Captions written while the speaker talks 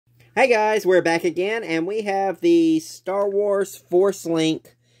Hey guys, we're back again, and we have the Star Wars Force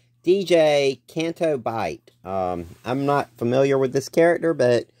Link DJ Canto Bight. I'm not familiar with this character,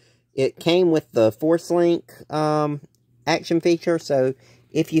 but it came with the Force Link action feature, so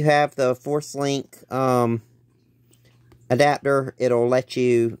if you have the Force Link adapter, it'll let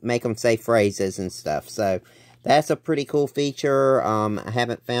you make them say phrases and stuff. So that's a pretty cool feature. I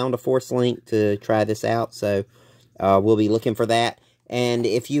haven't found a Force Link to try this out, so we'll be looking for that. And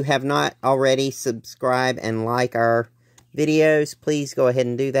if you have not already, subscribe and like our videos. Please go ahead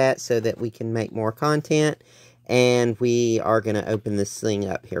and do that so that we can make more content. And we are going to open this thing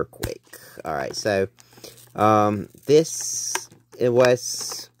up here quick. Alright, so it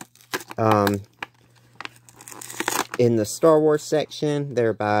was in the Star Wars section.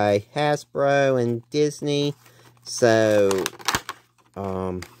 They're by Hasbro and Disney. So,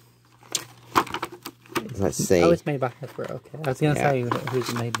 let's see. Oh, it's made by Entro. Okay. I was going to say who's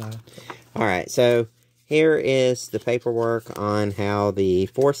it made by. Alright, so here is the paperwork on how the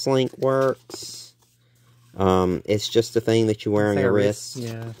Force Link works. It's just a thing that you wear on your wrist.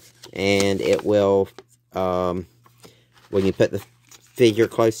 Yeah. And it will, when you put the figure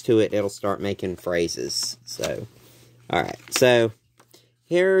close to it, it'll start making phrases. So, alright, so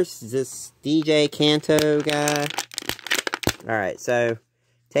here's this DJ Canto guy. Alright, so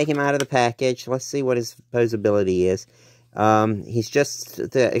take him out of the package. Let's see what his posability is. He's just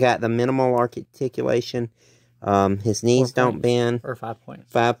got the minimal articulation. His knees don't bend. Or 5 point.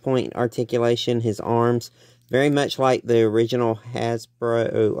 5-point articulation. His arms, very much like the original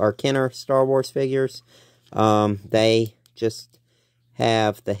Hasbro or Kenner Star Wars figures. They just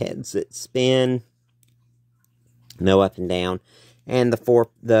have the heads that spin. No up and down. And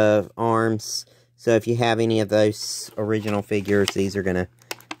the arms. So if you have any of those original figures, these are going to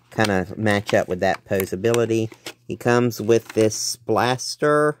kind of match up with that posability. He comes with this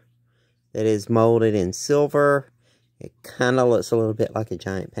blaster that is molded in silver. It kind of looks a little bit like a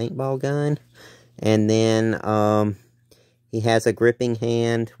giant paintball gun. And then he has a gripping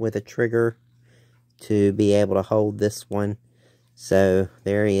hand with a trigger to be able to hold this one. So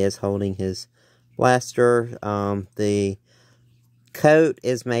there he is holding his blaster. The coat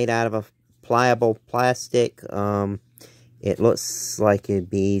is made out of a pliable plastic. It looks like it'd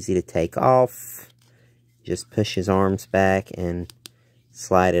be easy to take off. Just push his arms back and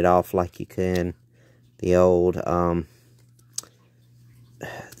slide it off like you can the old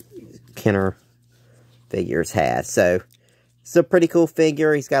Kenner figures had. So it's a pretty cool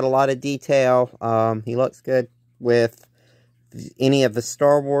figure. He's got a lot of detail. He looks good with any of the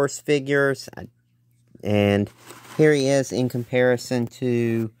Star Wars figures. And here he is in comparison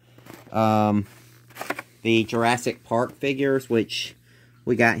to the Jurassic Park figures, which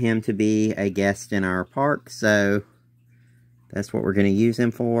we got him to be a guest in our park, so that's what we're going to use him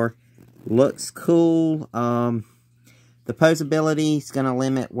for. Looks cool. The posability is going to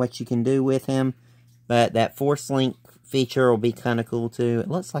limit what you can do with him, but that Force Link feature will be kind of cool too. It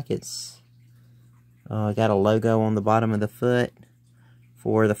looks like it's got a logo on the bottom of the foot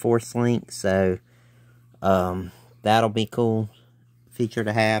for the Force Link, so that'll be cool feature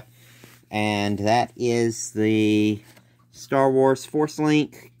to have. And that is the Star Wars Force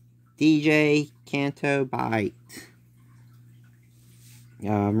Link DJ Canto Bight.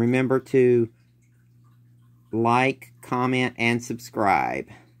 Remember to like, comment, and subscribe.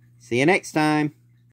 See you next time.